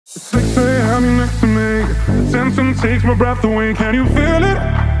It's 6 a.m. you're next to me. Tension takes my breath away. Can you feel it?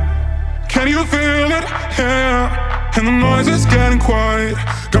 Can you feel it? Yeah. And the noise is getting quiet.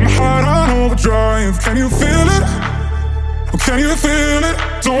 Got my heart on overdrive. Can you feel it? Oh, can you feel it?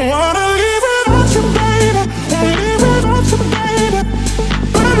 Don't wanna leave without you, baby. Wanna leave without you, baby.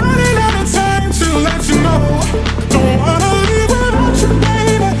 But I'm running out of time to let you know. Don't wanna leave without you,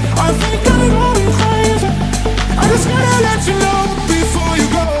 baby. I think I'm going crazy. I just gotta let you know before you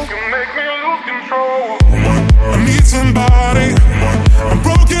go. You make me lose control. I need somebody. I'm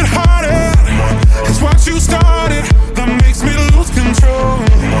broken hearted. It's what you started that makes me lose control.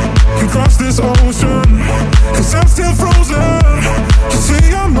 Can cross this ocean, 'cause I'm still frozen. Just see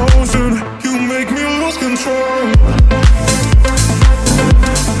your motion. You make me lose control.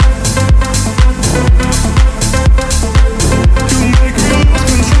 You make me lose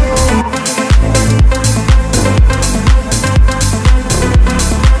control.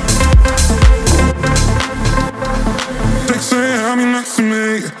 6 a.m. you're next to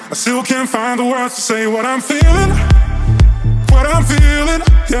me. I still can't find the words to say what I'm feeling. What I'm feeling,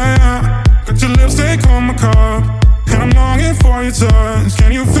 yeah. Got your lipstick on my cup, and I'm longing for your touch.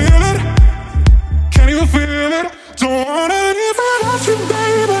 Can you feel it? Can you feel it? Don't wanna leave without you,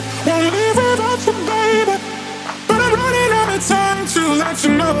 baby. Won't leave without you, baby. But I'm running out of time to let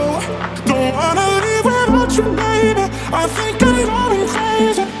you know. Don't wanna leave without you, baby. I think I'm going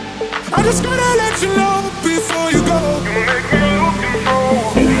crazy. I just gotta let you know before you go. You make me lose control.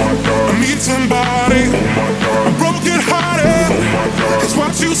 I need somebody. I'm broken hearted. It's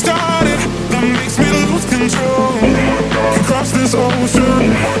what you started that makes me lose control. Can cross this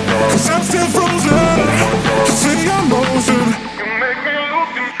ocean, 'cause I'm still frozen.